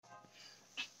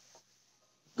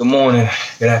Good morning,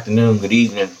 good afternoon, good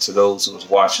evening to those who's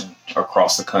watching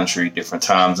across the country, different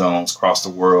time zones across the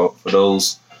world. For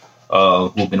those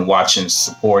who've been watching,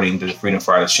 supporting the Freedom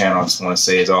Fighters channel, I just want to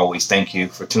say, as always, thank you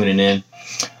for tuning in.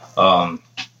 For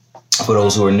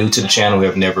those who are new to the channel, who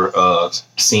have never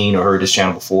seen or heard this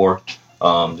channel before,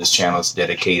 this channel is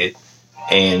dedicated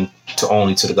to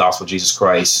the gospel of Jesus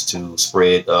Christ, to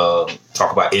spread,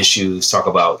 talk about issues, talk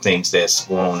about things that's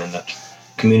going on in the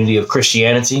community of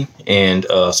Christianity, and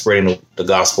spreading the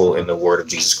gospel and the word of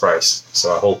Jesus Christ.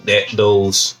 So I hope that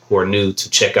those who are new to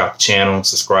check out the channel,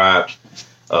 subscribe,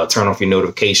 turn off your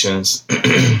notifications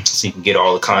so you can get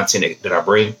all the content that I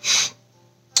bring.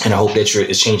 And I hope that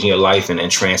it's changing your life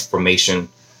and transformation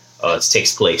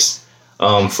takes place.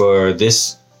 For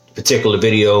this particular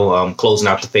video, I'm closing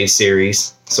out the faith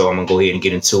series, so I'm gonna go ahead and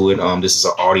get into it. This is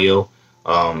an audio.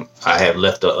 I have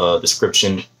left a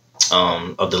description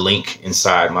of the link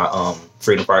inside my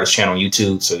Freedom Fighters channel on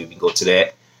YouTube, so you can go to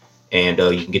that and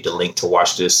you can get the link to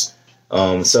watch this.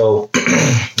 So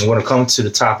I want to come to the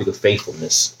topic of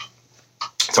faithfulness.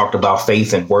 Talked about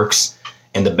faith and works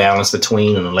and the balance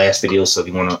between in the last video, so if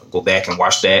you want to go back and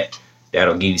watch that,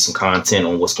 that'll give you some content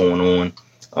on what's going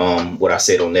on, what I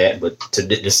said on that. But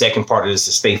the second part of this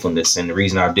is faithfulness, and the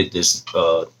reason I did this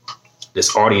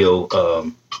this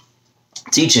audio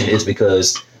teaching is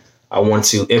because I want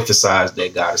to emphasize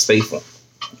that God is faithful.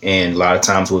 And a lot of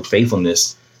times with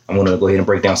faithfulness, I'm going to go ahead and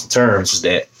break down some terms, is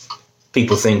that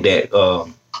people think that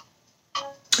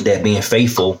that being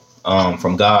faithful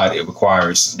from God, it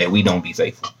requires that we don't be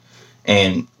faithful.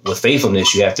 And with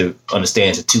faithfulness, you have to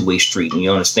understand it's a two-way street. And you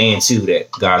understand, too,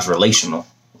 that God's relational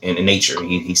in nature.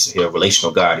 He's a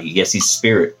relational God. Yes, he's a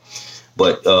spirit.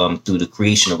 But through the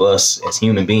creation of us as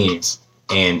human beings,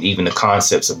 and even the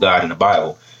concepts of God in the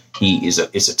Bible,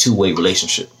 it's a two-way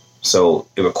relationship. So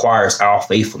it requires our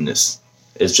faithfulness.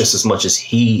 It's just as much as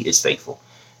he is faithful.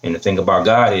 And the thing about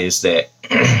God is that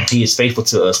he is faithful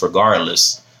to us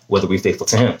regardless whether we're faithful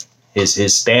to him.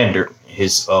 His standard,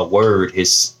 his word,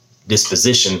 his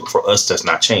disposition for us does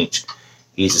not change.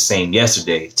 He's the same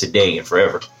yesterday, today, and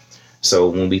forever. So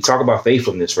when we talk about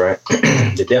faithfulness, right,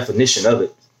 the definition of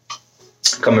it,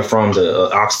 coming from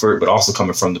the Oxford, but also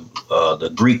coming from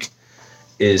the Greek,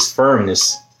 is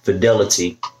firmness,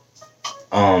 fidelity,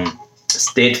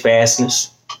 steadfastness,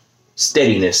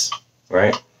 steadiness,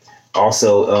 right?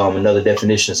 Also, another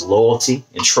definition is loyalty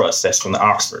and trust. That's from the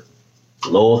Oxford.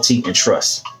 Loyalty and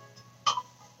trust.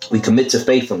 We commit to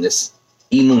faithfulness.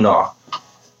 Emunah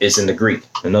is in the Greek.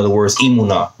 In other words,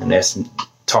 emunah, and that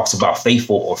talks about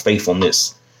faithful or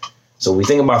faithfulness. So we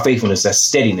think about faithfulness, that's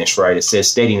steadiness, right? It says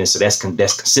steadiness, so that's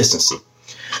consistency.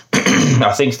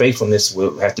 I think faithfulness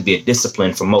will have to be a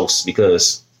discipline for most,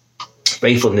 because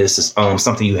faithfulness is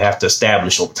something you have to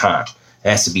establish over time. It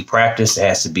has to be practiced. It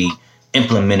has to be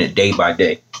implemented day by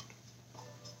day.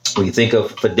 When you think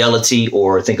of fidelity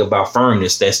or think about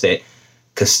firmness, that's that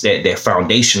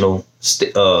foundational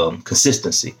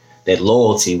consistency, that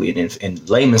loyalty. In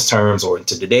layman's terms, or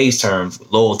into today's terms,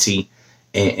 loyalty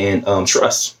and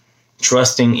trust.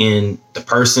 Trusting in the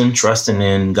person, trusting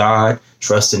in God,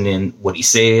 trusting in what he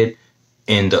said,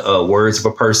 in the words of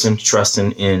a person,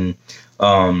 trusting in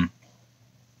the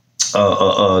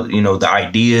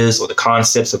ideas or the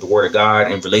concepts of the word of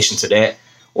God in relation to that.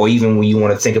 Or even when you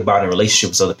want to think about in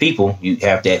relationship with other people, you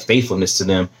have that faithfulness to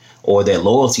them or that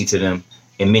loyalty to them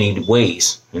in many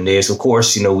ways. And there's, of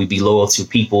course, we be loyal to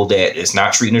people that is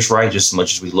not treating us right just as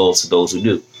much as we loyal to those who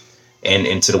do.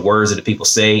 And to the words that the people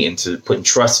say, and to putting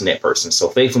trust in that person. So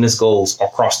faithfulness goes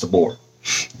across the board.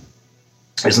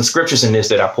 There's some scriptures in this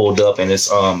that I pulled up, and it's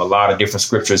a lot of different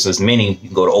scriptures. There's many. You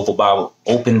can go to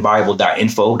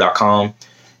openbible.info.com,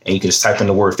 and you can just type in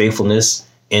the word faithfulness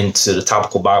into the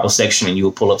topical Bible section, and you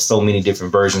will pull up so many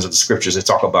different versions of the scriptures that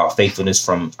talk about faithfulness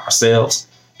from ourselves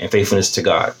and faithfulness to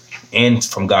God and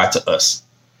from God to us.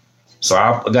 So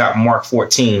I got Mark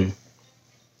 14,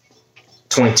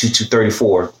 22 to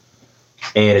 34.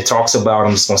 And it talks about,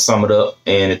 I'm just going to sum it up,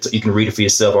 and you can read it for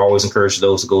yourself. I always encourage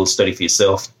those to go study for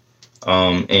yourself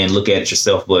and look at it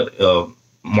yourself. But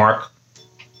Mark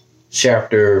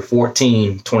chapter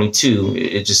 14, 22,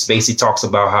 it just basically talks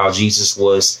about how Jesus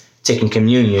was taking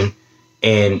communion.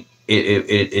 And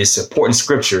it's important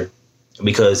scripture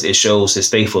because it shows his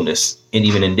faithfulness, and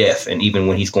even in death, and even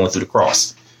when he's going through the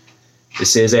cross. It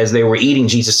says, as they were eating,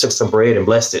 Jesus took some bread and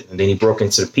blessed it. And then he broke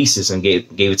into the pieces and gave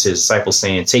it to his disciples,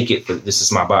 saying, take it, for this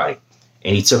is my body.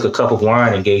 And he took a cup of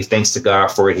wine and gave thanks to God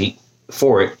for it. He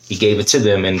gave it to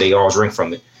them, and they all drank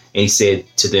from it. And he said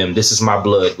to them, this is my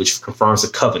blood, which confirms the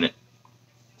covenant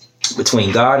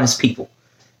between God and his people.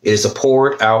 It is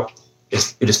poured out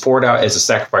as a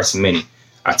sacrifice for many.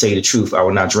 I tell you the truth, I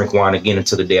will not drink wine again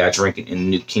until the day I drink it in the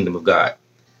new kingdom of God.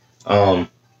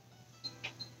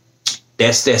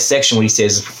 That's that section where he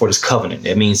says for this covenant.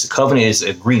 That means the covenant is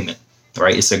agreement,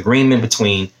 right? It's agreement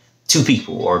between two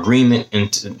people, or agreement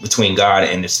between God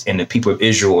and the people of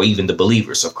Israel, or even the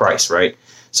believers of Christ, right?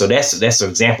 So that's an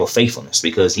example of faithfulness,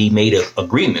 because he made an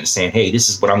agreement saying, hey, this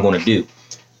is what I'm going to do.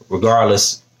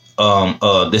 Regardless,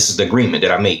 this is the agreement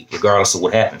that I made, regardless of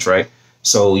what happens, right?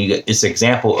 So it's an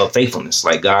example of faithfulness.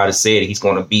 Like God has said, he's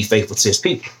going to be faithful to his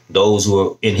people, those who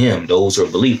are in him, those who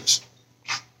are believers.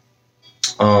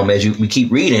 We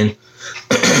keep reading,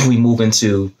 we move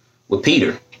into with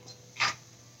Peter.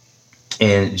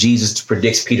 And Jesus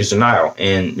predicts Peter's denial.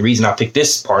 And the reason I picked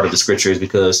this part of the scripture is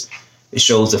because it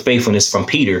shows the faithfulness from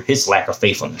Peter, his lack of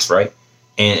faithfulness, right?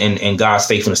 And God's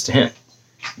faithfulness to him.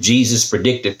 Jesus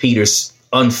predicted Peter's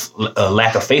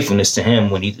lack of faithfulness to him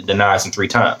when he denies him 3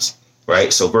 times,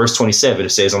 right? So verse 27, it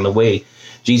says, on the way,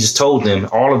 Jesus told them,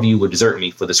 all of you will desert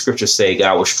me, for the scriptures say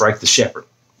God will strike the shepherd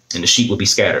and the sheep will be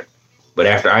scattered. But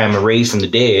after I am raised from the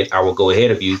dead, I will go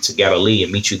ahead of you to Galilee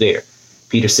and meet you there.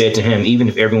 Peter said to him, even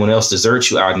if everyone else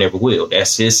deserts you, I never will.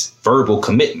 That's his verbal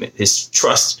commitment, his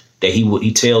trust that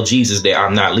he tell Jesus that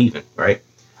I'm not leaving, right?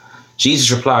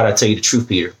 Jesus replied, I tell you the truth,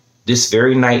 Peter. This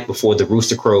very night before the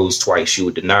rooster crows twice, you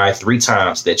would deny 3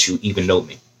 times that you even know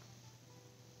me.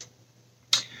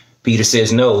 Peter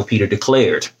says no. Peter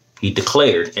declared. He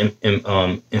declared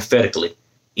emphatically,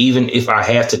 even if I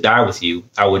have to die with you,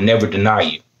 I would never deny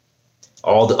you.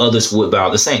 All the others would vow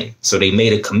the same. So they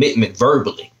made a commitment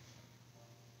verbally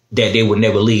that they would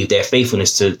never leave that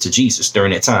faithfulness to Jesus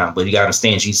during that time. But you got to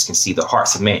understand, Jesus can see the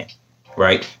hearts of man,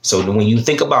 right? So when you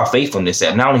think about faithfulness,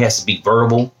 that not only has to be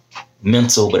verbal,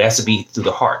 mental, but it has to be through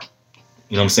the heart.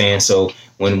 You know what I'm saying? So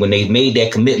when they made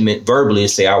that commitment verbally,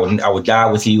 say, I would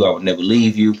die with you, I would never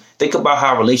leave you. Think about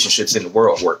how relationships in the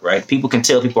world work, right? People can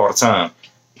tell people all the time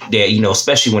that,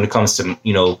 especially when it comes to,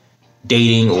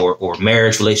 dating or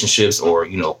marriage relationships, or,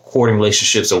 courting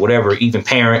relationships, or whatever, even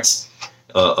parents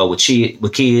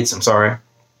with kids. I'm sorry.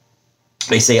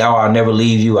 They say, oh, I'll never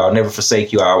leave you. I'll never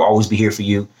forsake you. I'll always be here for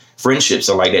you. Friendships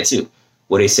are like that, too,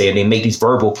 where they say, and they make these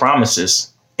verbal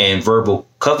promises and verbal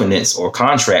covenants or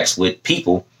contracts with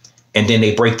people, and then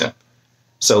they break them.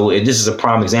 So this is a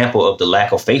prime example of the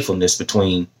lack of faithfulness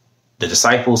between the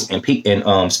disciples and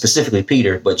specifically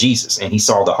Peter, but Jesus. And he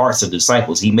saw the hearts of the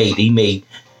disciples. They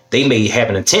may have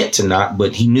an intent to not,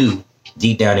 but he knew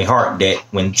deep down in their heart that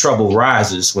when trouble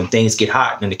rises, when things get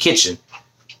hot in the kitchen,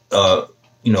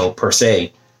 per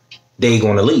se, they're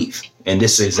going to leave. And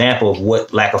this is an example of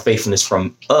what lack of faithfulness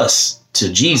from us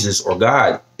to Jesus or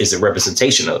God is a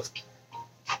representation of,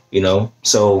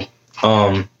 So,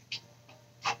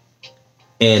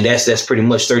 and that's pretty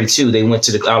much 32. They went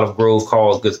to the olive grove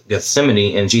called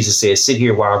Gethsemane, and Jesus said, sit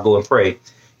here while I go and pray.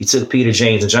 He took Peter,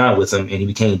 James, and John with him, and he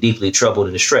became deeply troubled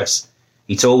and distressed.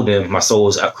 He told them, my soul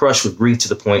is crushed with grief to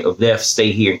the point of death.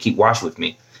 Stay here and keep watch with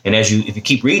me. And if you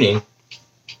keep reading,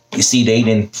 you see they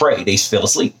didn't pray. They fell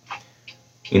asleep.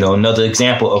 Another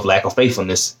example of lack of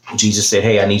faithfulness. Jesus said,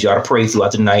 hey, I need y'all to pray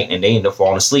throughout the night. And they ended up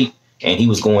falling asleep. And he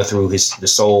was going through the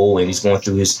soul, and he's going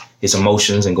through his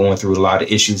emotions and going through a lot of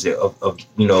issues of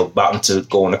about him to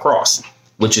go on the cross,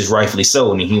 which is rightfully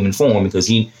so in the human form, because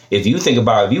if you think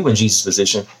about if you were in Jesus'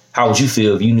 position, how would you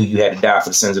feel if you knew you had to die for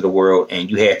the sins of the world and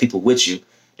you had people with you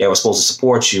that were supposed to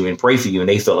support you and pray for you and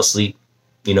they fell asleep,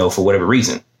 for whatever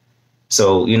reason?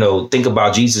 So, think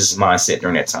about Jesus' mindset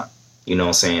during that time. You know what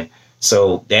I'm saying?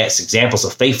 So that's examples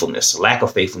of faithfulness, lack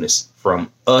of faithfulness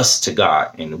from us to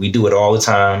God. And we do it all the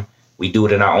time. We do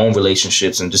it in our own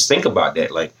relationships. And just think about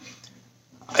that. Like,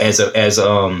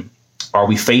 are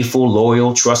we faithful,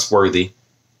 loyal, trustworthy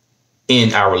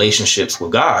in our relationships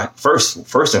with God first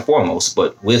and foremost,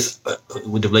 but with the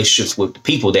relationships with the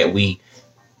people that we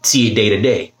see it day to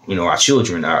day, our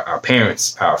children, our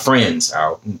parents, our friends,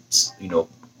 our,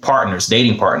 partners,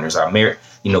 dating partners, our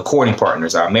courting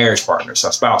partners, our marriage partners,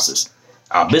 our spouses,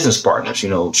 our business partners,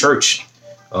 church,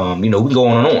 we can go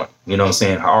on and on, you know what I'm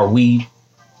saying? Are we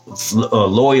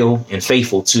loyal and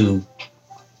faithful to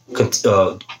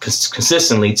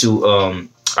consistently to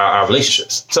our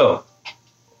relationships? So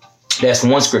that's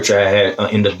one scripture I had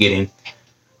ended up getting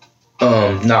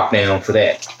knocked down for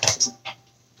that.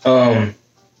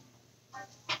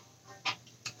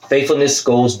 Faithfulness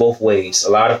goes both ways.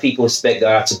 A lot of people expect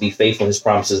God to be faithful in his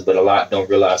promises, but a lot don't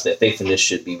realize that faithfulness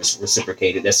should be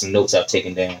reciprocated. That's some notes I've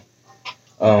taken down.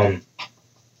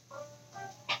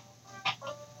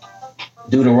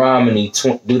 Deuteronomy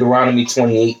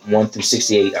 28, 1 through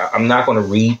 68. I'm not going to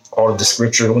read all of the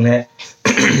scripture on that.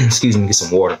 Excuse me, get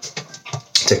some water.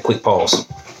 Take a quick pause.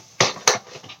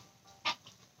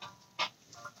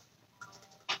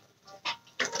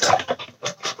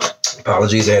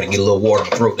 Apologies, I had to get a little water in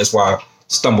my throat. That's why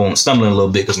I'm stumbling a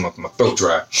little bit because my throat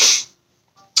dry.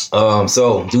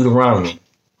 So Deuteronomy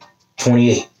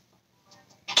 28,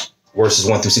 verses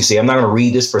 1 through 6. I'm not going to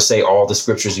read this per se, all the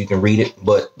scriptures. You can read it,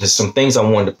 but there's some things I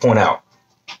wanted to point out.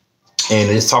 And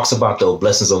it talks about the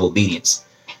blessings of obedience.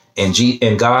 And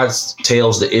God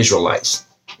tells the Israelites,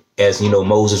 as you know,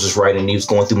 Moses was writing, he was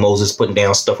going through Moses, putting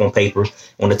down stuff on paper,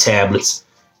 on the tablets,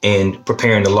 and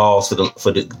preparing the laws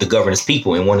for the govern his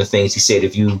people. And one of the things he said,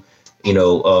 if you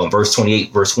verse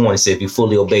 28, verse 1, it said, if you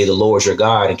fully obey the Lord your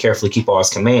God and carefully keep all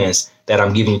his commands that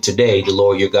I'm giving you today, the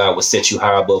Lord your God will set you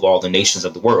high above all the nations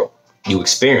of the world. You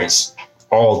experience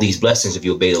all these blessings if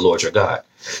you obey the Lord your God.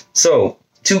 So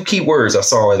 2 key words I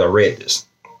saw as I read this: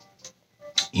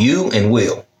 you and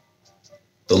will.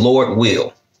 The Lord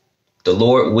will. The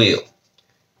Lord will.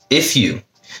 If you.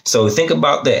 So think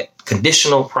about that.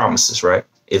 Conditional promises, right?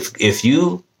 If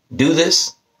you do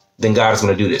this, then God is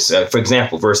going to do this. For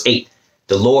example, verse 8,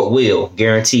 the Lord will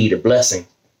guarantee the blessing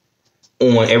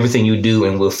on everything you do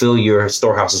and will fill your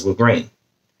storehouses with grain.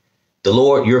 The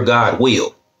Lord, your God,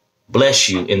 will bless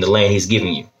you in the land he's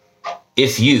giving you.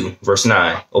 If you, verse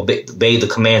 9, obey the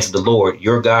commands of the Lord,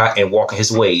 your God, and walk in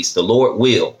his ways, the Lord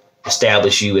will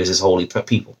establish you as his holy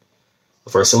people.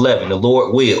 Verse 11, the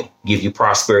Lord will give you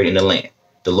prosperity in the land.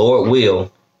 The Lord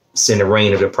will send the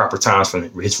rain at the proper times from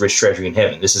his rich treasury in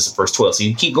heaven. This is verse 12. So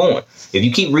you keep going. If you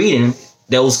keep reading,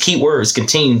 those key words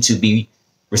continue to be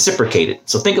reciprocated.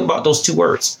 So think about those 2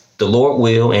 words, the Lord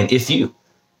will and if you.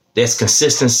 That's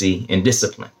consistency and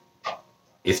discipline.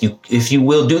 If you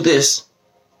will do this,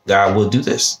 God will do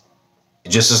this.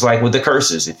 Just as like with the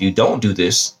curses. If you don't do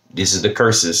this, this is the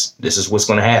curses. This is what's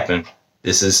going to happen.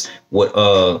 This is what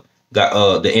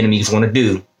the enemy is going to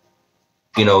do.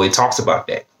 It talks about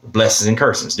that. Blessings and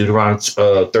curses. Deuteronomy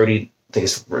 30, I think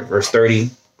it's verse 30.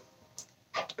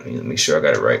 Let me make sure I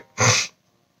got it right.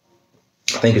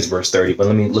 I think it's verse 30, but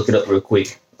let me look it up real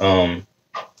quick. A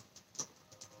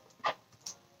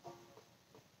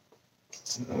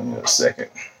second.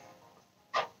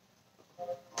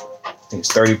 I think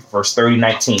it's 30, verse 30,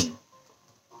 19.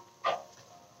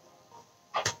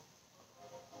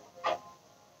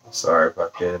 Sorry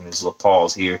about that. There's a little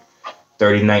pause here.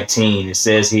 30:19. It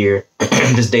says here,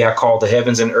 this day I call the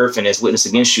heavens and earth and as witness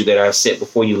against you that I have set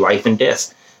before you life and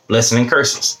death, blessing and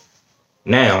curses.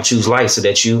 Now choose life so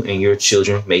that you and your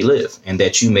children may live, and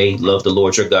that you may love the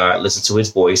Lord your God, listen to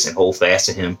his voice, and hold fast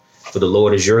to him. For the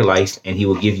Lord is your life, and he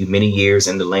will give you many years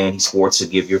in the land he swore to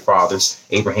give your fathers,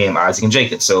 Abraham, Isaac, and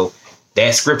Jacob. So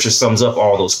that scripture sums up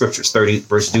all those scriptures.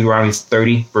 Deuteronomy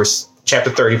 30,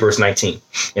 chapter 30, verse 19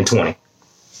 and 20.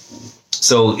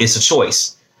 So it's a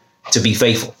choice to be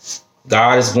faithful.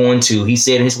 God is he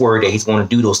said in his word that he's going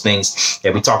to do those things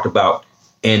that we talked about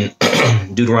in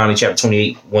Deuteronomy chapter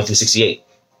 28, 1 through 68.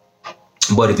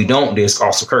 But if you don't, there's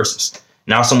also curses.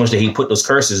 Not so much that he put those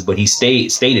curses, but he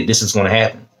stated this is going to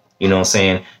happen. You know what I'm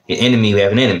saying? The enemy, we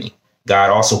have an enemy.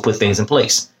 God also put things in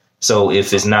place. So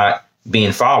if it's not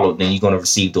being followed, then you're going to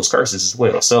receive those curses as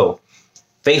well. So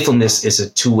faithfulness is a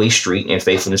 2-way street, and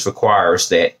faithfulness requires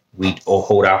that we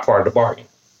hold our part of the bargain.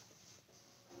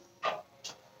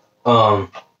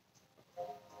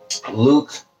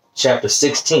 Luke chapter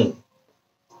 16,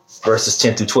 verses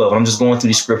 10 through 12. I'm just going through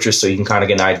these scriptures so you can kind of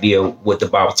get an idea what the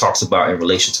Bible talks about in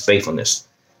relation to faithfulness.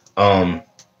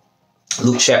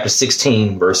 Luke chapter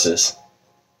 16, verses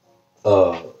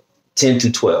 10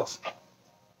 through 12.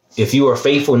 If you are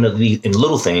faithful in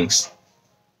little things,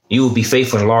 you will be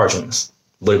faithful in large ones.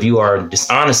 But if you are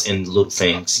dishonest in little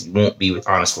things, you won't be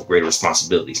honest for greater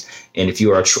responsibilities. And if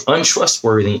you are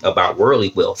untrustworthy about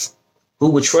worldly wealth,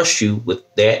 who would trust you with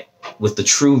the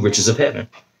true riches of heaven?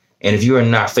 And if you are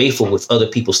not faithful with other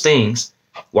people's things,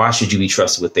 why should you be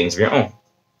trusted with things of your own?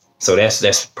 So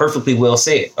that's perfectly well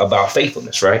said about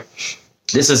faithfulness, right?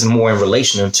 This is more in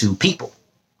relation to people,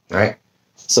 right?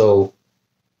 So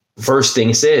first thing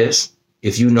it says,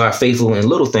 if you're not faithful in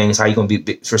little things, how are you going to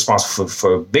be responsible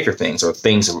for bigger things or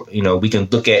things? We can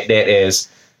look at that as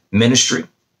ministry.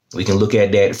 We can look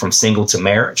at that from single to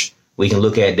marriage. We can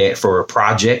look at that for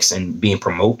projects and being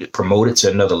promoted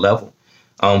to another level.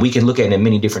 We can look at it in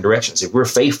many different directions. If we're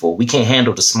faithful, we can't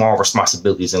handle the small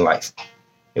responsibilities in life.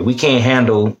 If we can't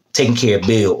handle taking care of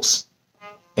bills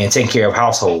and taking care of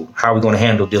household, how are we going to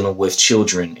handle dealing with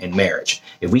children and marriage?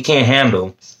 If we can't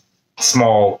handle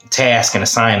small tasks and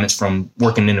assignments from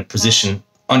working in a position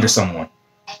under someone,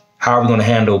 how are we going to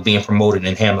handle being promoted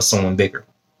and handle someone bigger?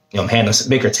 Handling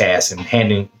bigger tasks and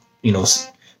handling,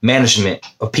 management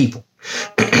of people.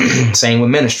 Same with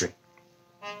ministry.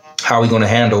 How are we going to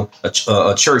handle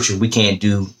a church if we can't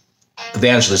do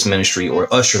evangelist ministry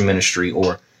or usher ministry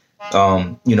or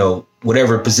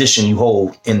whatever position you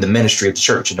hold in the ministry of the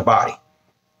church, in the body.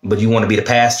 But you want to be the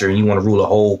pastor and you want to rule a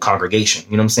whole congregation.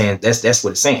 You know what I'm saying? That's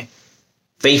what it's saying.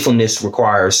 Faithfulness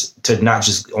requires to not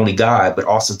just only God, but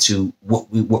also to what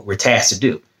we're tasked to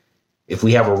do. If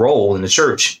we have a role in the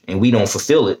church and we don't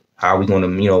fulfill it, how are we going to,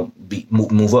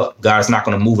 move up? God's not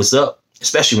going to move us up,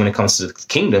 especially when it comes to the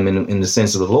kingdom in the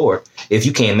sense of the Lord, if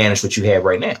you can't manage what you have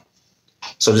right now.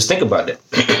 So just think about that.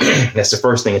 That's the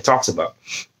first thing it talks about.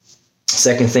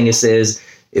 Second thing it says,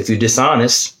 if you're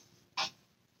dishonest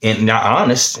and not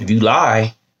honest, if you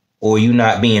lie or you're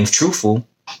not being truthful,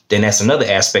 then that's another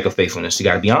aspect of faithfulness. You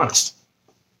got to be honest.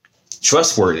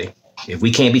 Trustworthy. If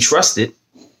we can't be trusted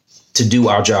to do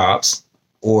our jobs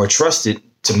or trusted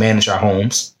to manage our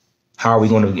homes, how are we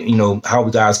going to, how are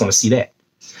guys going to see that?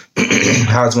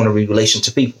 How it's going to be relation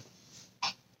to people?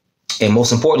 And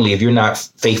most importantly, if you're not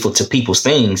faithful to people's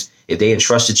things, if they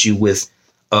entrusted you with,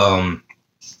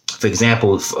 for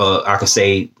example, I could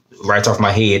say right off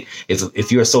my head,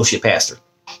 if you're associate pastor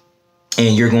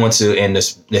and you're going to, and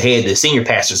the senior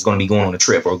pastor is going to be going on a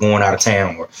trip or going out of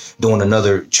town or doing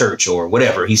another church or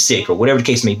whatever, he's sick or whatever the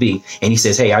case may be. And he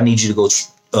says, hey, I need you to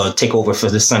go take over for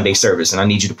this Sunday service and I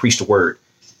need you to preach the word.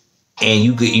 And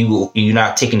you're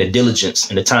not taking the diligence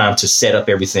and the time to set up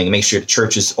everything, make sure the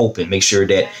church is open, make sure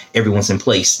that everyone's in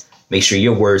place, make sure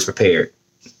your word's prepared,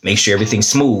 make sure everything's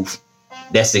smooth.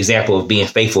 That's the example of being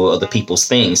faithful of the people's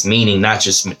things, meaning not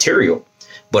just material,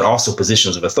 but also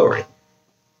positions of authority.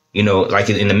 Like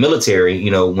in the military,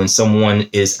 when someone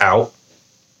is out,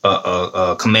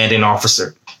 a commanding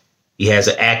officer, he has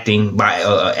an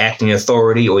acting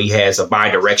authority, or he has a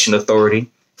bi-direction authority.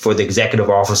 For the executive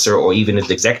officer, or even if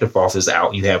the executive officer is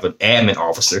out, you have an admin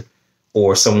officer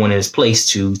or someone in his place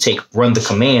to run the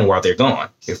command while they're gone.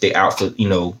 If they're out for,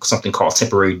 something called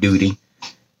temporary duty,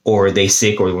 or they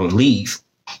sick or on leave.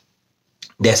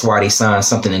 That's why they sign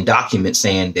something in documents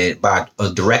saying that by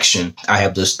a direction, I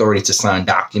have the authority to sign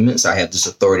documents. I have this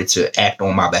authority to act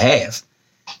on my behalf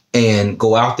and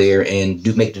go out there and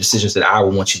make the decisions that I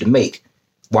would want you to make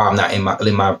while I'm not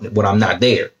when I'm not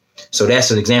there. So that's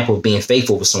an example of being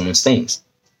faithful with someone's things.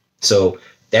 So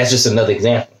that's just another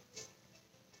example.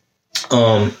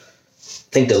 I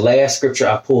think the last scripture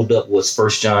I pulled up was 1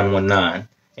 John 1:9.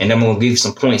 And I'm going to give you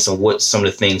some points on what some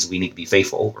of the things we need to be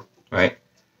faithful over. Right.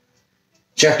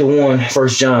 Chapter 1, 1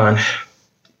 John,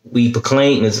 we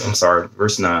proclaim,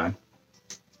 verse 9.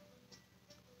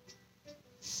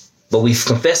 But we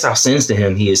confess our sins to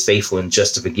him. He is faithful and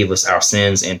just to forgive us our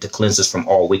sins and to cleanse us from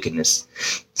all wickedness.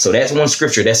 So that's one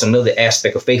scripture. That's another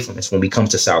aspect of faithfulness when we come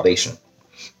to salvation.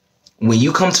 When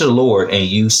you come to the Lord and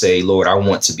you say, Lord, I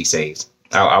want to be saved.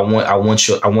 I want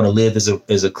to live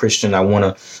as a Christian. I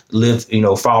want to live,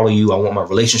 follow you. I want my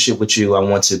relationship with you. I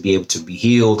want to be able to be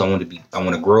healed. I want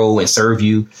to grow and serve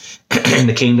you in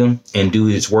the kingdom and do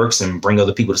his works and bring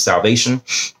other people to salvation.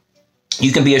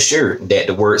 You can be assured that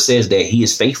the word says that he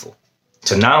is faithful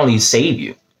to not only save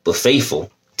you, but faithful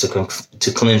to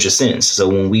cleanse your sins. So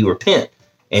when we repent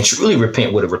and truly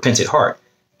repent with a repentant heart,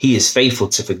 he is faithful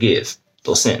to forgive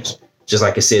those sins. Just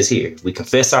like it says here, we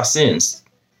confess our sins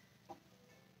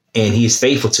and he is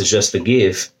faithful to just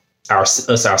forgive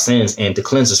us our sins and to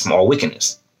cleanse us from all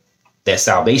wickedness. That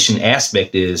salvation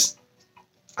aspect is,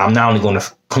 I'm not only going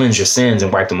to cleanse your sins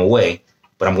and wipe them away,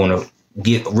 but I'm going to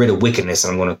get rid of wickedness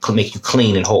and I'm going to make you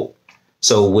clean and whole.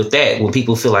 So with that, when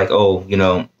people feel like,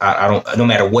 I don't, no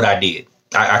matter what I did,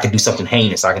 I could do something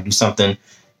heinous, I could do something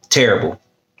terrible.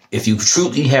 If you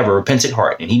truly have a repentant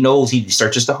heart, and he knows, he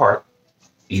searches the heart,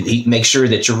 he makes sure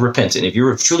that you're repentant. If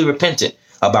you're truly repentant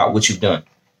about what you've done,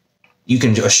 you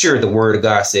can assure the word of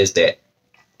God says that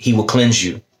he will cleanse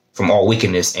you from all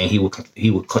wickedness and he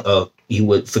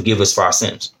would forgive us for our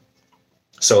sins.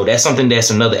 So that's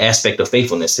another aspect of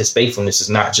faithfulness. His faithfulness is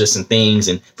not just in things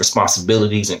and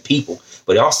responsibilities and people,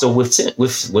 but also with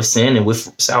sin and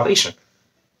with salvation.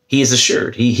 He is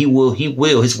assured. He will.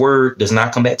 His word does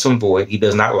not come back to him void. He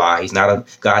does not lie. He's not a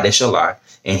God that shall lie.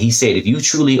 And he said, if you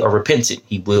truly are repentant,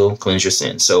 he will cleanse your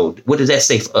sins. So what does that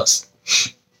say for us?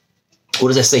 What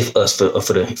does that say for us,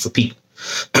 for people?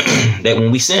 That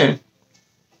when we sin,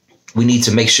 we need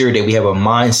to make sure that we have a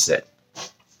mindset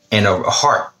and a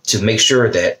heart to make sure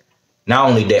that not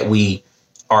only that we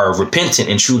are repentant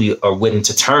and truly are willing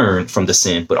to turn from the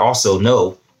sin, but also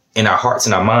know in our hearts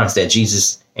and our minds that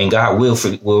Jesus and God will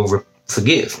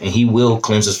forgive and he will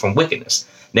cleanse us from wickedness.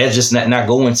 That's just not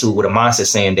go into it with a mindset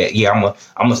saying that,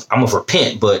 I'm a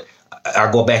repent, but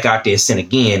I go back out there and sin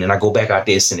again, and I go back out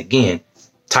there and sin again.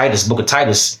 Book of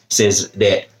Titus says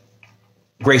that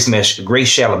grace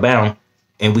shall abound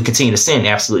and we continue to sin.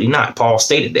 Absolutely not. Paul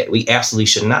stated that we absolutely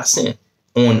should not sin.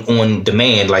 on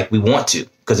demand like we want to,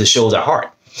 because it shows our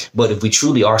heart. But if we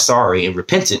truly are sorry and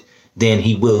repentant, then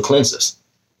he will cleanse us.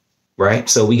 Right.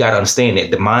 So we got to understand that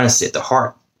the mindset, the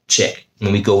heart check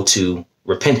when we go to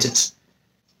repentance,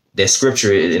 that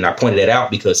scripture. And I pointed that out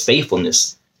because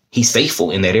faithfulness, he's faithful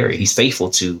in that area. He's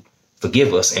faithful to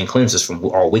forgive us and cleanse us from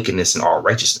all wickedness and all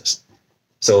righteousness.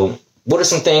 So what are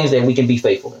some things that we can be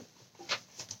faithful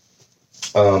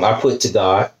in? I put to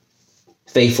God,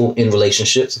 faithful in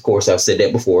relationships. Of course, I've said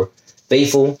that before.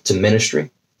 Faithful to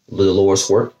ministry, the Lord's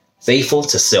work, faithful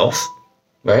to self,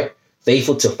 right?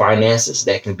 Faithful to finances.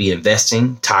 That can be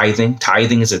investing, tithing.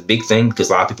 Tithing is a big thing because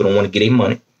a lot of people don't want to get their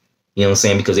money. You know what I'm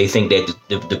saying? Because they think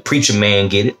that the preacher man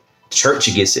get it, the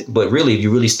church gets it. But really, if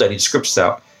you really study the scriptures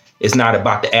out, it's not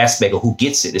about the aspect of who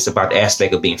gets it. It's about the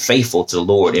aspect of being faithful to the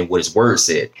Lord and what his word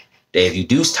said. That if you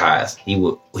do tithe, he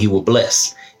will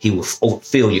bless. He will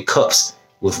fill your cups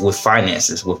with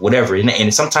finances, with whatever.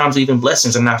 And sometimes even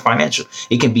blessings are not financial.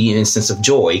 It can be in a sense of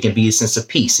joy. It can be a sense of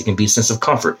peace. It can be a sense of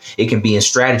comfort. It can be in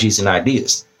strategies and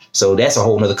ideas. So that's a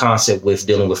whole nother concept with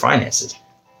dealing with finances.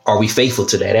 Are we faithful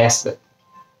to that aspect?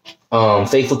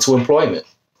 Faithful to employment,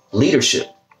 leadership.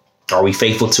 Are we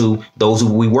faithful to those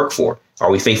who we work for?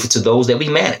 Are we faithful to those that we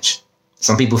manage?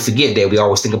 Some people forget that we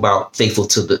always think about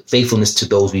faithfulness to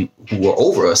those who are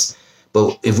over us.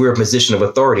 But if we're in a position of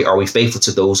authority, are we faithful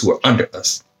to those who are under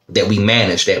us, that we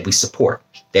manage, that we support,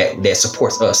 that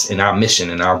supports us in our mission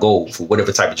and our goal for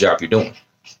whatever type of job you're doing?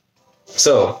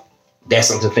 So that's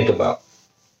something to think about.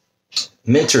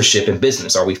 Mentorship in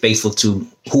business. Are we faithful to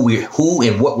who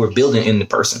and what we're building in the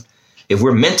person? If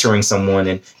we're mentoring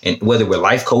someone and whether we're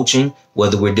life coaching,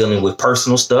 whether we're dealing with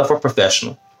personal stuff or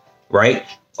professional, right?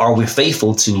 Are we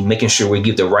faithful to making sure we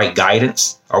give the right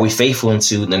guidance? Are we faithful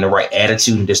into the right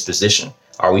attitude and disposition?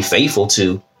 Are we faithful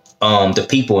to the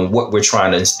people and what we're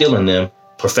trying to instill in them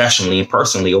professionally and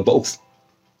personally, or both?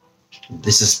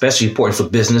 This is especially important for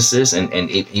businesses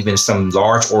and even some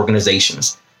large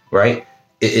organizations, right?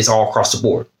 It's all across the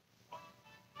board.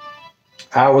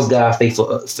 How is God faithful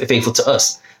to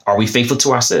us? Are we faithful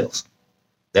to ourselves?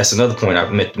 That's another point I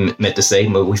meant to say.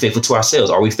 But are we faithful to ourselves?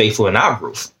 Are we faithful in our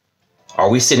growth? Are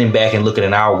we sitting back and looking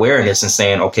at our awareness and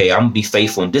saying, okay, I'm going to be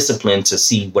faithful and disciplined to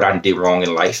see what I did wrong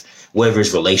in life, whether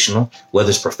it's relational, whether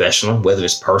it's professional, whether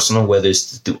it's personal, whether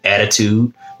it's through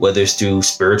attitude, whether it's through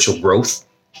spiritual growth,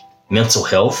 mental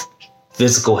health,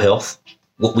 physical health,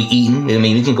 what we eating. I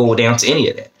mean, we can go down to any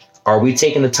of that. Are we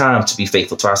taking the time to be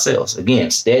faithful to ourselves? Again,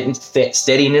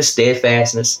 steadiness,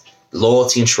 steadfastness,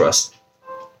 loyalty and trust,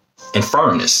 and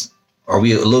firmness. Are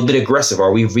we a little bit aggressive?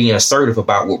 Are we being assertive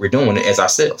about what we're doing as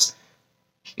ourselves?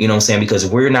 You know what I'm saying? Because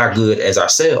if we're not good as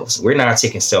ourselves, we're not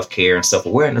taking self-care and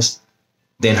self-awareness,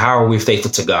 then how are we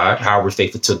faithful to God? How are we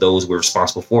faithful to those we're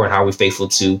responsible for? And how are we faithful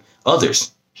to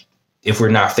others if we're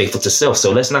not faithful to self?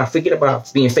 So let's not forget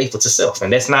about being faithful to self.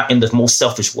 And that's not in the most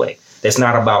selfish way. That's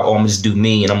not about, oh, I'm going to just do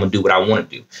me and I'm going to do what I want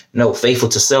to do. No, faithful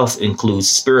to self includes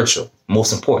spiritual,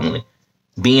 most importantly,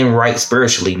 being right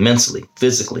spiritually, mentally,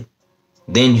 physically.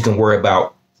 Then you can worry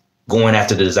about going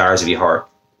after the desires of your heart,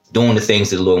 doing the things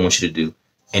that the Lord wants you to do,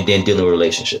 and then dealing with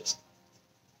relationships.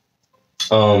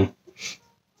 How's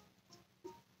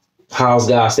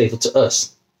God faithful to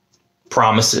us?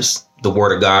 Promises, the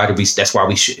word of God. That's why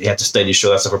we should have to study to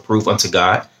show ourselves approved unto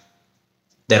God.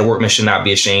 That a workman should not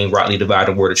be ashamed, rightly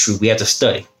dividing the word of truth. We have to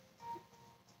study.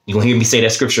 You're going to hear me say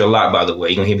that scripture a lot, by the way.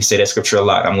 You're going to hear me say that scripture a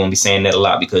lot. I'm going to be saying that a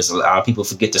lot because a lot of people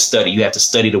forget to study. You have to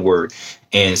study the word.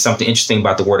 And something interesting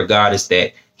about the word of God is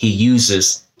that he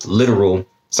uses literal,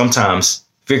 sometimes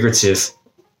figurative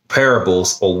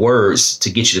parables or words to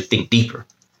get you to think deeper.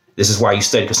 This is why you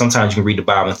study, because sometimes you can read the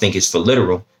Bible and think it's for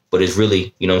literal, but it's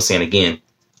really, you know what I'm saying, again,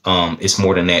 it's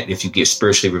more than that. If you get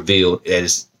spiritually revealed, that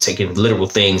is taking literal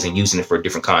things and using it for a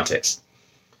different context.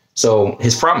 So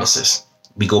his promises,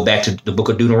 we go back to the book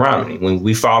of Deuteronomy. When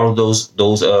we follow those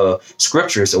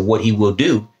scriptures of what he will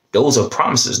do, those are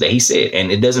promises that he said.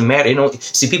 And it doesn't matter. You know,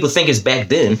 see, people think it's back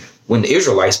then when the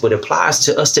Israelites, but it applies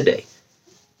to us today.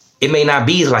 It may not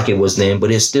be like it was then,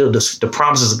 but it's still the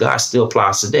promises of God still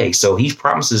applies today. So he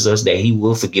promises us that he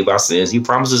will forgive our sins. He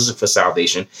promises us for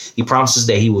salvation. He promises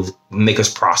that he will make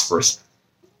us prosperous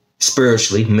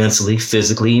spiritually, mentally,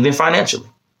 physically, even financially.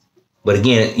 But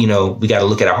again, you know, we got to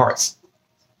look at our hearts.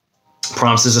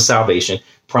 Promises of salvation,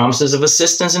 promises of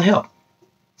assistance and help.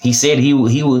 He said he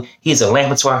is a lamp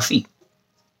unto our feet.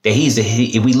 That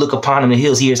if we look upon him in the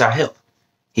hills, he is our help.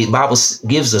 His Bible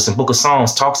gives us in Book of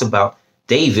Psalms talks about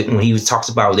David, when he talks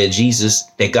about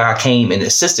that God came and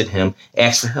assisted him,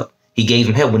 asked for help. He gave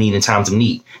him help when he needed in times of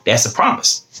need. That's a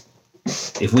promise.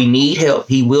 If we need help,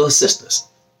 he will assist us.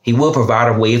 He will provide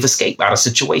a way of escape out of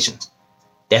situations.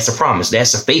 That's a promise.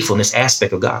 That's a faithfulness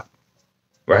aspect of God,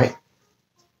 right?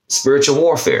 Spiritual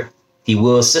warfare. He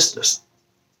will assist us.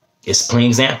 It's plain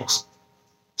examples.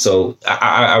 So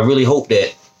I really hope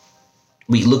that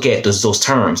we look at those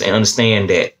terms and understand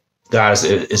that God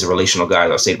is a relational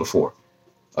God, as I said before.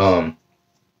 How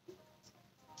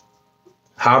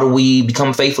do we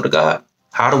become faithful to God?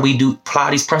 How do we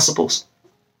apply these principles?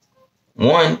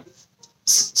 One,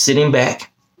 sitting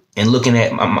back and looking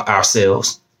at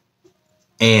ourselves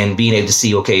and being able to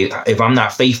see, okay, if I'm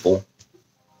not faithful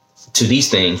to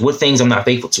these things, what things I'm not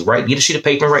faithful to, right? Get a sheet of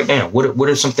paper and write down. What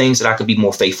are some things that I could be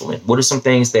more faithful in? What are some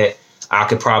things that I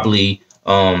could probably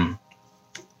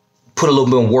put a little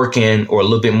bit of work in, or a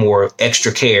little bit more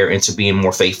extra care into being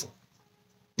more faithful?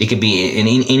 It could be in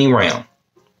any realm.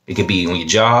 It could be on your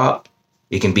job.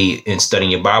 It can be in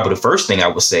studying your Bible. The first thing I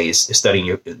would say is studying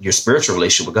your spiritual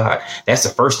relationship with God. That's the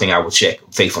first thing I would check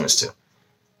faithfulness to.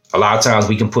 A lot of times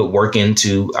we can put work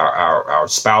into our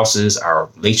spouses, our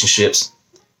relationships.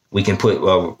 We can put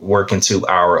work into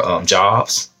our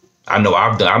jobs. I know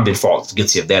I've been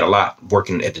guilty of that a lot,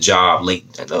 working at the job late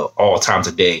all times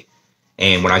of day.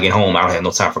 And when I get home, I don't have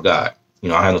no time for God. I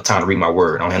don't have no time to read my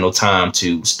word. I don't have no time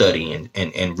to study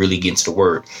and really get into the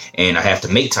word. And I have to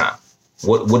make time.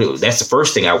 That's the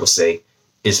first thing I would say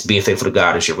is being faithful to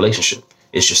God is your relationship.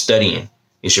 It's your studying.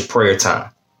 It's your prayer time.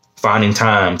 Finding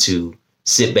time to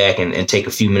sit back and take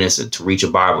a few minutes to read your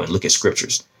Bible and look at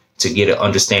scriptures to get an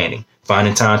understanding.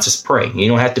 Finding time to pray. You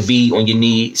don't have to be on your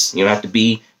knees. You don't have to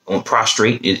be on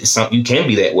prostrate. You can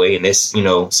be that way. And that's,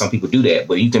 some people do that.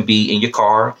 But you can be in your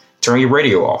car, turn your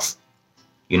radio off.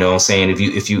 You know what I'm saying?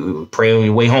 If you pray on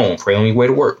your way home, pray on your way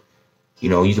to work. You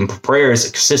can prayer is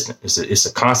consistent. It's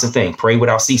a constant thing. Pray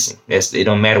without ceasing. It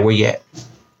don't matter where you're at.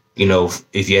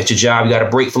 If you're at your job, you got a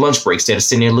break for lunch break. Instead of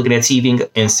sitting there looking at TV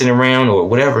and sitting around or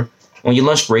whatever on your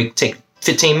lunch break, take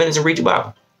 15 minutes and read your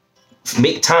Bible.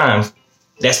 Make time.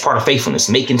 That's part of faithfulness,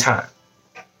 making time.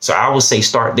 So I would say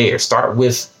start there. Start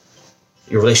with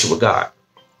your relationship with God.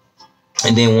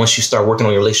 And then once you start working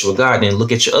on your relationship with God, then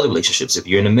look at your other relationships. If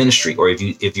you're in a ministry or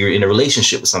if you're in a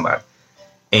relationship with somebody,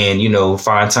 and,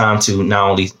 find time to not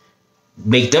only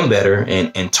make them better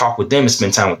and talk with them and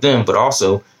spend time with them, but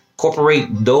also incorporate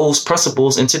those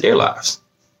principles into their lives.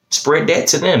 Spread that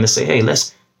to them and say, hey,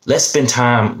 let's spend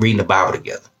time reading the Bible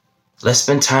together. Let's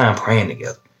spend time praying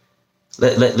together.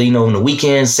 Let on the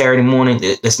weekends, Saturday morning,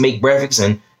 let's make breakfast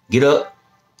and get up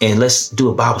and let's do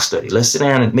a Bible study. Let's sit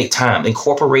down and make time.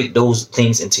 Incorporate those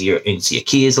things into your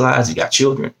kids' lives. You got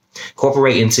children.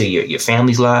 Incorporate into your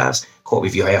family's lives.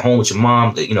 If you're at home with your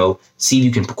mom, see if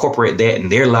you can incorporate that in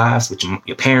their lives with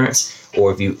your parents,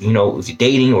 or if you're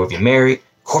dating or if you're married,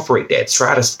 incorporate that.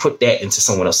 Try to put that into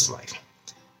someone else's life.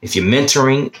 If you're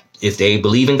mentoring, if they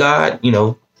believe in God,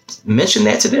 mention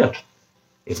that to them.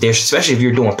 Especially if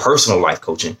you're doing personal life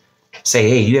coaching, say,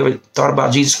 hey, you ever thought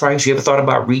about Jesus Christ? You ever thought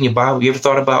about reading your Bible? You ever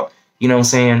thought about, doing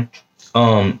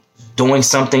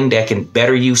something that can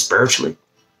better you spiritually?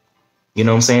 You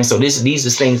know what I'm saying? So these are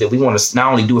things that we want to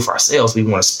not only do it for ourselves, we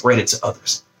want to spread it to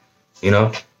others,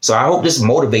 So I hope this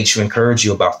motivates you, encourage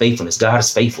you about faithfulness. God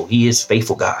is faithful. He is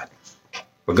faithful God.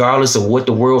 Regardless of what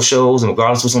the world shows and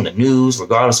regardless of what's on the news,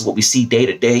 regardless of what we see day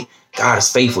to day, God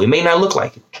is faithful. It may not look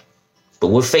like it. But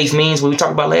what faith means, what we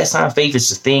talked about last time, faith is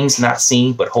the things not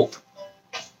seen, but hope.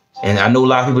 And I know a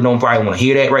lot of people don't probably want to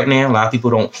hear that right now. A lot of people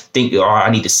don't think, I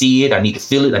need to see it. I need to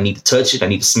feel it. I need to touch it. I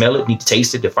need to smell it. I need to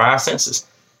taste it. The five senses.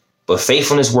 But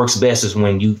faithfulness works best is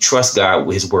when you trust God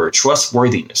with his word.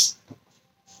 Trustworthiness.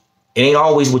 It ain't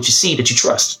always what you see that you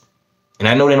trust. And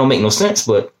I know that don't make no sense,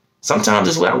 but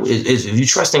sometimes if you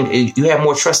trust in, you have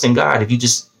more trust in God if you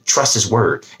just trust his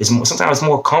word. Sometimes it's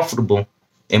more comfortable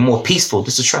and more peaceful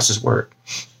just to trust his word.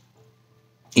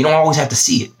 You don't always have to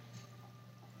see it.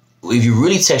 If you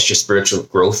really test your spiritual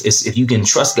growth, it's if you can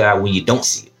trust God when you don't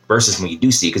see it versus when you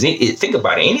do see it. Because think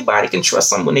about it. Anybody can trust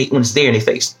something when it's there in their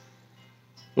face.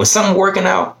 When something working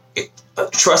out,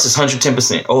 trust is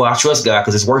 110%. Oh, I trust God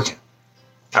because it's working.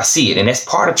 I see it. And that's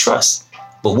part of trust.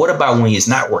 But what about when it's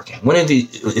not working? What if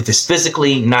it's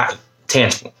physically not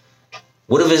tangible?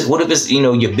 What if it's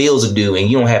your bills are due and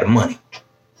you don't have the money?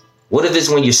 What if it's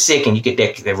when you're sick and you get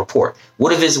that report?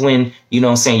 What if it's when,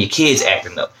 your kid's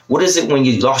acting up? What is it when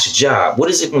you lost your job? What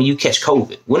is it when you catch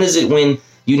COVID? What is it when,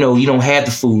 you don't have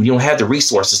the food? You don't have the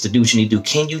resources to do what you need to do?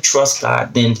 Can you trust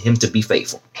God then him to be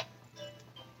faithful?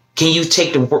 Can you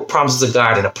take the promises of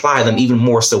God and apply them even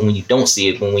more so when you don't see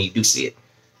it than when you do see it?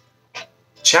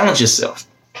 Challenge yourself.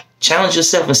 Challenge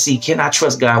yourself and see, can I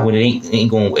trust God when it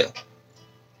ain't going well?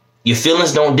 Your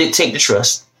feelings don't dictate the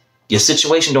trust. Your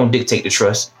situation don't dictate the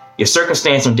trust. Your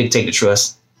circumstance don't dictate the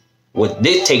trust. What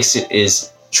dictates it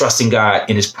is trusting God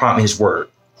in his word.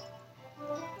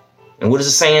 And what does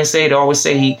the saying say? They always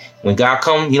say when God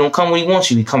comes, he don't come when he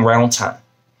wants you. He come right on time.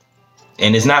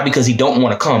 And it's not because he don't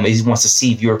want to come. He wants to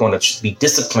see if you're going to be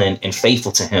disciplined and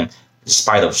faithful to him,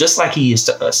 despite of just like he is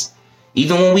to us.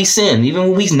 Even when we sin, even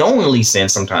when we knowingly sin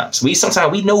sometimes. We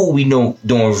know what we know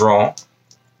doing wrong,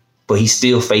 but he's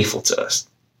still faithful to us.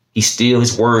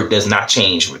 His word does not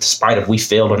change, despite if we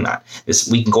fail or not.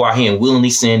 We can go out here and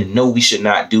willingly sin and know we should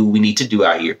not do what we need to do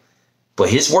out here. But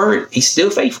his word, he's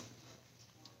still faithful.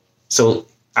 So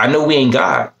I know we ain't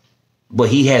God, but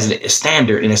he has a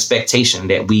standard and expectation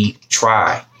that we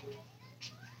try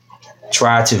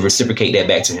to reciprocate that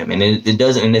back to him. And it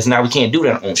doesn't, and it's not, we can't do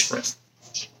that on our own strength.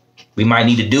 We might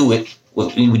need to do it.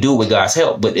 We do it with God's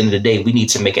help, but at the end of the day, we need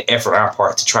to make an effort on our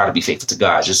part to try to be faithful to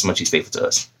God just as much as he's faithful to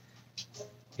us.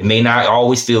 It may not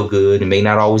always feel good. It may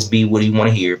not always be what you want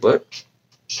to hear, but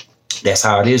that's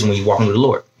how it is when you're walking with the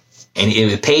Lord. And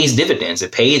it pays dividends.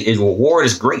 His reward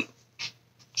is great.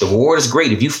 The reward is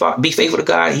great. If you be faithful to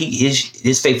God,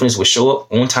 his faithfulness will show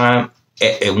up on time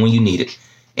when you need it.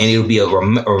 And it'll be a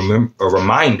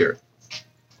reminder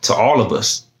to all of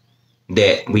us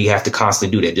that we have to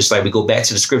constantly do that. Just like we go back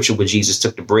to the scripture where Jesus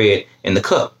took the bread and the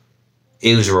cup.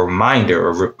 It was a reminder,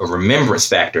 a remembrance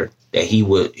factor that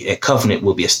that covenant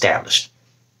will be established.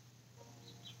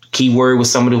 Key word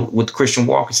with with the Christian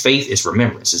walk is faith is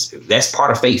remembrance. That's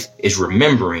part of faith, is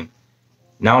remembering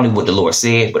not only what the Lord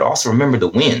said, but also remember the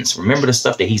wins. Remember the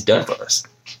stuff that he's done for us.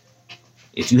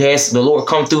 If you had the Lord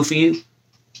come through for you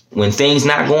when things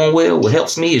not going well, what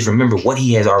helps me is remember what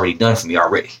he has already done for me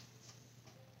already.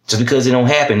 Just because it don't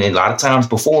happen. And a lot of times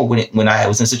before, when I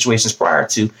was in situations prior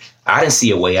to, I didn't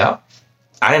see a way out.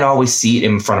 I didn't always see it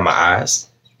in front of my eyes,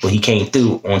 but he came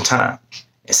through on time.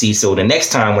 And see, so the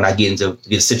next time when I get into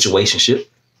a situationship,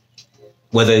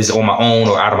 whether it's on my own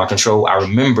or out of my control, I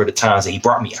remember the times that he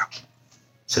brought me out.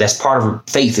 So that's part of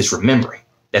faith, is remembering.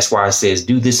 That's why it says,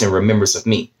 do this in remembrance of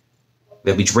me.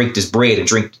 That we break this bread and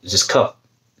drink this cup,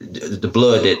 the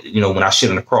blood that, when I shed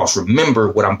on the cross.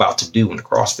 Remember what I'm about to do on the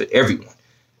cross for everyone.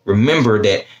 Remember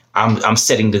that I'm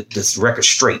setting this record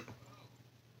straight.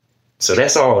 So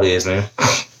that's all it is, man.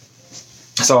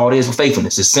 That's all it is with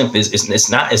faithfulness. It's simple.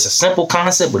 It's a simple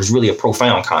concept, but it's really a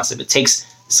profound concept. It takes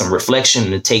some reflection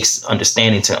and it takes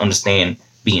understanding to understand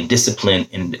being disciplined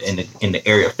in the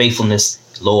area of faithfulness,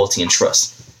 loyalty, and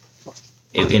trust.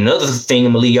 Another thing,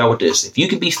 I'm gonna leave y'all with this: if you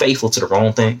can be faithful to the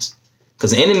wrong things, because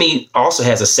the enemy also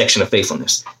has a section of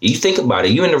faithfulness. If you think about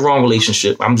it, you're in the wrong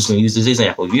relationship. I'm just gonna use this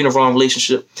example. If you're in the wrong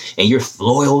relationship and you're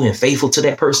loyal and faithful to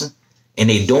that person, and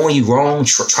they're doing you wrong,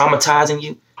 traumatizing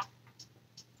you,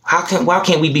 why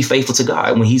can't we be faithful to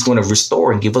God when he's going to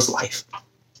restore and give us life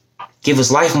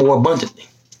more abundantly?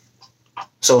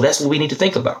 So that's what we need to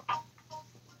think about.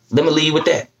 Let me leave with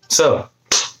that. So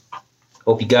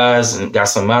hope you guys got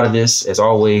something out of this. As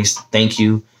always, thank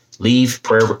you. Leave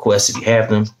prayer requests if you have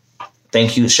them.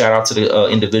 Thank you. Shout out to the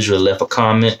individual that left a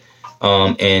comment.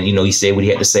 And he said what he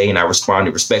had to say, and I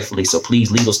responded respectfully. So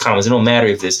please leave those comments. It don't matter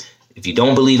if you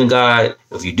don't believe in God,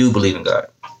 or if you do believe in God.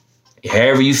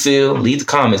 However you feel, leave the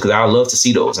comments, because I love to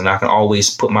see those, and I can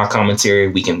always put my commentary.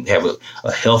 We can have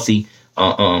a healthy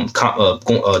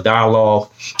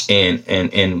dialogue,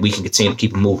 and we can continue to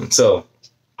keep it moving. So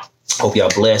hope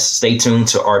y'all blessed. Stay tuned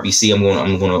to RBC.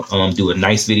 I'm gonna do a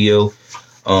nice video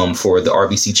for the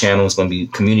RBC channel. It's gonna be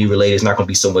community related. It's not gonna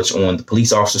be so much on the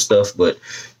police officer stuff, but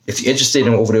if you're interested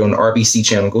in over there on the RBC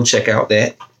channel, go check out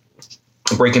that.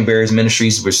 Breaking Barriers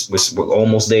Ministries, we're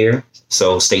almost there.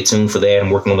 So stay tuned for that. I'm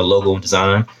working on the logo and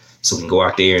design, so we can go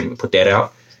out there and put that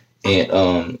out.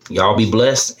 And y'all be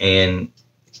blessed. And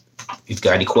if you've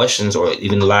got any questions or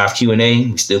even the live Q&A,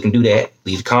 we still can do that.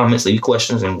 Leave the comments, leave your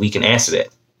questions, and we can answer that.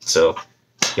 So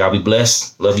y'all be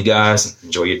blessed. Love you guys.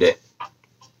 Enjoy your day.